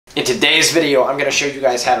In today's video, I'm going to show you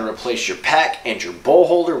guys how to replace your pack and your bowl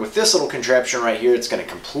holder with this little contraption right here. It's going to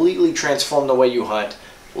completely transform the way you hunt.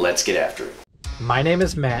 Let's get after it. My name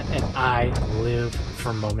is Matt, and I live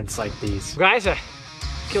for moments like these. Guys, I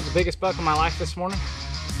killed the biggest buck of my life this morning.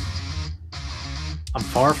 I'm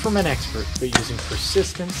far from an expert, but using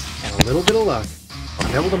persistence and a little bit of luck,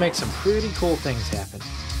 I'm able to make some pretty cool things happen.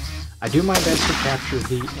 I do my best to capture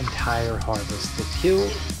the entire harvest, the kill,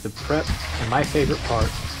 the prep, and my favorite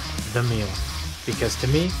part, the meal. Because to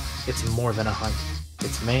me, it's more than a hunt.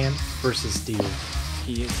 It's man versus deer.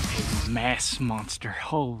 He is a mass monster.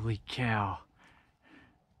 Holy cow.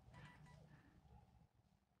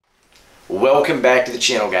 Welcome back to the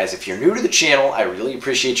channel, guys. If you're new to the channel, I really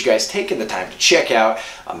appreciate you guys taking the time to check out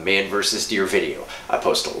a man versus deer video. I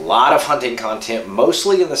post a lot of hunting content,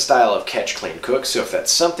 mostly in the style of catch, clean, cook, so if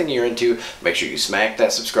that's something you're into, make sure you smack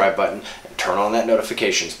that subscribe button and turn on that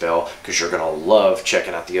notifications bell, because you're going to love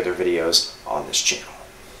checking out the other videos on this channel.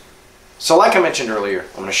 So like I mentioned earlier,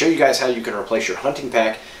 I'm going to show you guys how you can replace your hunting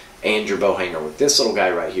pack and your bow hanger with this little guy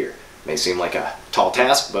right here. May seem like a tall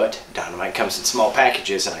task, but dynamite comes in small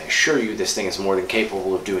packages, and I assure you this thing is more than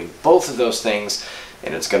capable of doing both of those things,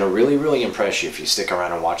 and it's going to really impress you if you stick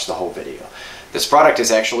around and watch the whole video. This product is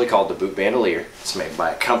actually called the Bandolier. It's made by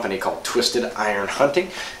a company called Twisted Iron Hunting,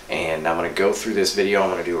 and I'm going to go through this video. I'm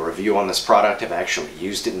going to do a review on this product. I've actually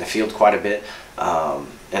used it in the field quite a bit, and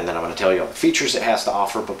then I'm going to tell you all the features it has to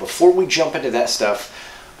offer. But before we jump into that stuff,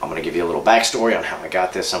 I'm going to give you a little backstory on how I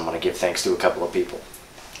got this. I'm going to give thanks to a couple of people.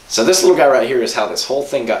 So this little guy right here is how this whole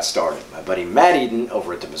thing got started. My buddy Matt Eden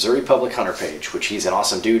over at the Missouri Public Hunter page, which he's an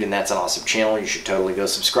awesome dude and that's an awesome channel. You should totally go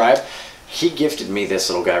subscribe. He gifted me this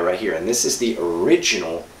little guy right here, and this is the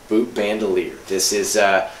original boot bandolier. This is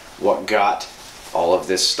what got all of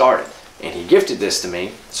this started. And he gifted this to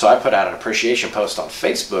me, so I put out an appreciation post on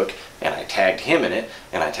Facebook, and I tagged him in it,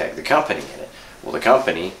 and I tagged the company in it. Well, the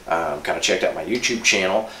company kind of checked out my YouTube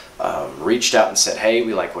channel, reached out and said, hey,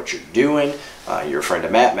 we like what you're doing. You're a friend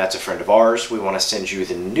of Matt. Matt's a friend of ours. We want to send you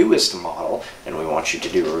the newest model, and we want you to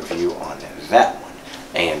do a review on that one.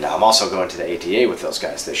 And I'm also going to the ATA with those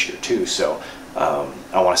guys this year, too. So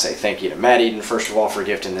I want to say thank you to Matt Eden, first of all, for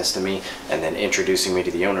gifting this to me, and then introducing me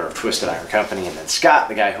to the owner of Twisted Iron Company, and then Scott,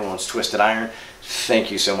 the guy who owns Twisted Iron.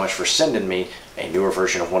 Thank you so much for sending me a newer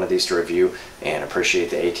version of one of these to review, and appreciate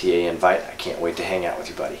the ATA invite. I can't wait to hang out with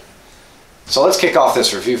you, buddy. So let's kick off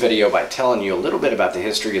this review video by telling you a little bit about the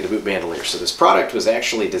history of the boot bandolier. So this product was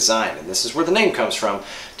actually designed, and this is where the name comes from,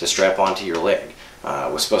 to strap onto your leg.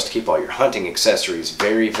 It was supposed to keep all your hunting accessories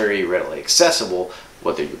very readily accessible,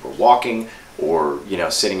 whether you were walking or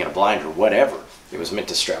sitting in a blind or whatever. It was meant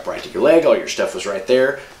to strap right to your leg. All your stuff was right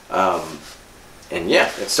there. And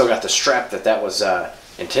yeah, it still got the strap that was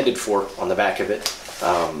intended for on the back of it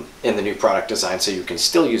in the new product design, so you can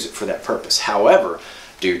still use it for that purpose. However,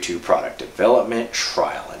 due to product development,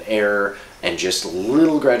 trial and error, and just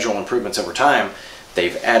little gradual improvements over time,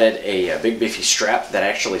 they've added a big beefy strap that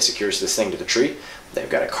actually secures this thing to the tree. They've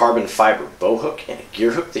got a carbon fiber bow hook and a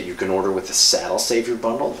gear hook that you can order with the Saddle Savior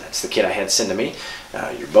bundle. That's the kit I had sent to me.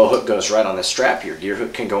 Your bow hook goes right on this strap. Your gear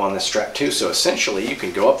hook can go on this strap too. So essentially you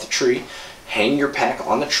can go up the tree, hang your pack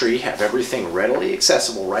on the tree, have everything readily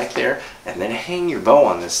accessible right there, and then hang your bow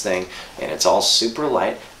on this thing, and it's all super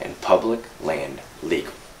light and public land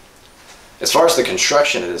legal. As far as the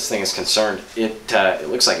construction of this thing is concerned, it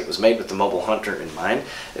looks like it was made with the mobile hunter in mind.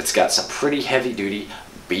 It's got some pretty heavy duty,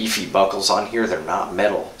 beefy buckles on here. They're not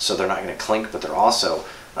metal, so they're not going to clink, but they're also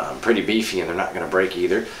pretty beefy, and they're not going to break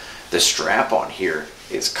either. The strap on here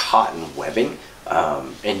is cotton webbing.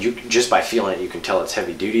 And you just by feeling it, you can tell it's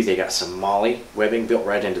heavy duty. They got some molly webbing built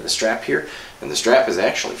right into the strap here, and the strap is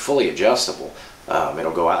actually fully adjustable.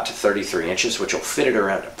 It'll go out to 33 inches, which will fit it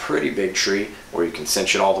around a pretty big tree, where you can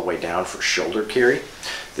cinch it all the way down for shoulder carry.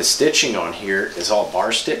 The stitching on here is all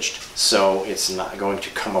bar stitched, so it's not going to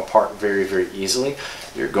come apart very easily.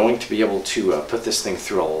 You're going to be able to put this thing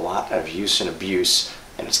through a lot of use and abuse,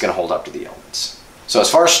 and it's going to hold up to the elements. So as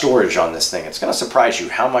far as storage on this thing, it's going to surprise you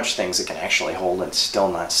how much things it can actually hold and still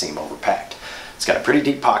not seem overpacked. It's got a pretty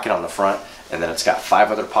deep pocket on the front, and then it's got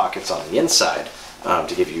 5 other pockets on the inside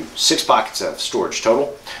to give you 6 pockets of storage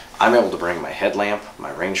total. I'm able to bring my headlamp,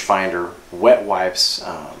 my rangefinder, wet wipes,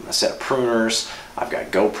 a set of pruners. I've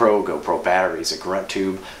got GoPro batteries, a grunt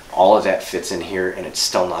tube. All of that fits in here, and it's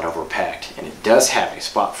still not overpacked. And it does have a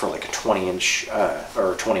spot for like a 20-inch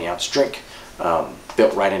or 20-ounce drink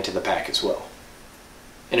built right into the pack as well.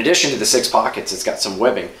 In addition to the 6 pockets, it's got some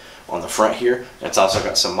webbing on the front here, and it's also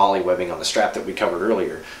got some molly webbing on the strap that we covered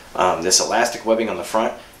earlier. This elastic webbing on the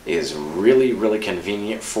front is really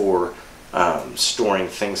convenient for storing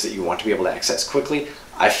things that you want to be able to access quickly,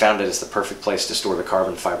 I found it as the perfect place to store the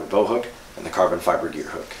carbon fiber bow hook and the carbon fiber deer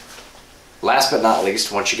hook. Last but not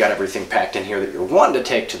least, once you got everything packed in here that you're wanting to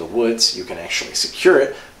take to the woods, you can actually secure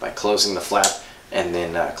it by closing the flap and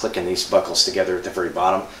then clicking these buckles together at the very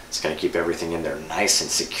bottom. It's going to keep everything in there nice and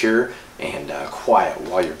secure and quiet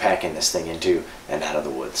while you're packing this thing into and out of the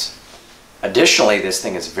woods. Additionally, this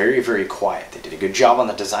thing is very, very quiet. They did a good job on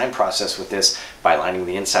the design process with this by lining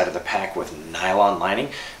the inside of the pack with nylon lining,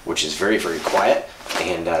 which is very, very quiet,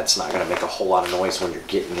 and it's not going to make a whole lot of noise when you're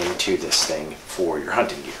getting into this thing for your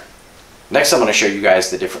hunting gear. Next, I'm going to show you guys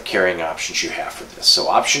the different carrying options you have for this. So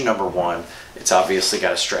option number one, it's obviously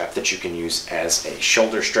got a strap that you can use as a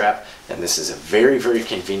shoulder strap, and this is a very, very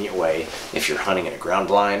convenient way if you're hunting in a ground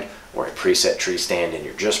blind or a preset tree stand and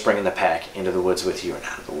you're just bringing the pack into the woods with you and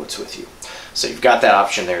out of the woods with you. So you've got that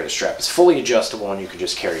option there. The strap is fully adjustable and you can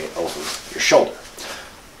just carry it over your shoulder.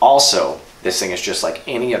 Also, this thing is just like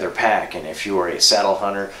any other pack, and if you are a saddle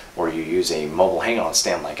hunter or you use a mobile hang-on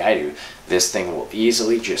stand like I do, this thing will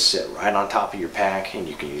easily just sit right on top of your pack, and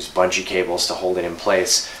you can use bungee cables to hold it in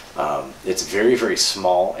place. It's very, very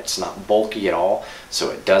small. It's not bulky at all, so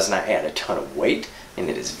it does not add a ton of weight, and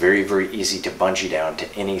it is very, very easy to bungee down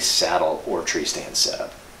to any saddle or tree stand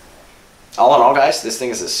setup. All in all, guys, this thing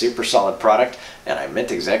is a super solid product, and I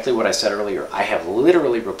meant exactly what I said earlier. I have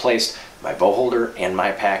literally replaced my bow holder and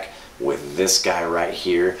my pack with this guy right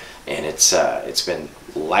here, and it's been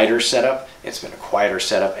lighter setup, it's been a quieter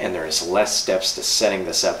setup, and there is less steps to setting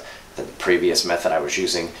this up than the previous method I was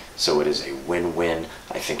using, so it is a win-win.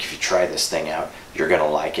 I think if you try this thing out, you're gonna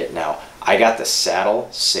like it. Now, I got the Saddle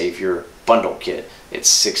Savior bundle kit. It's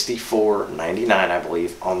 $64.99, I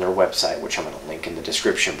believe, on their website, which I'm gonna link in the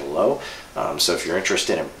description below. So if you're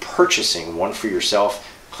interested in purchasing one for yourself,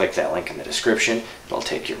 click that link in the description. It'll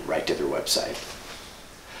take you right to their website.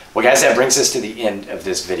 Well, guys, that brings us to the end of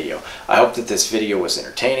this video. I hope that this video was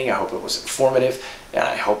entertaining. I hope it was informative, and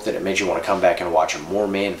I hope that it made you want to come back and watch more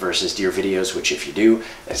man versus deer videos, which if you do,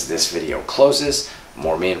 as this video closes,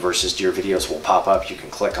 more man versus deer videos will pop up. You can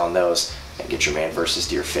click on those and get your man versus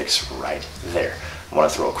deer fix right there. I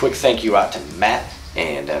want to throw a quick thank you out to Matt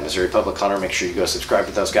and Missouri Public Hunter. Make sure you go subscribe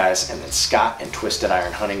to those guys, and then Scott and Twisted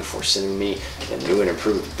Iron Hunting for sending me a new and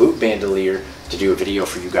improved boot bandolier to do a video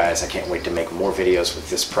for you guys. I can't wait to make more videos with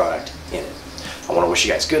this product in it. I want to wish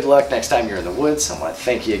you guys good luck next time you're in the woods. I want to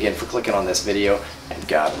thank you again for clicking on this video, and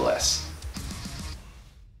God bless.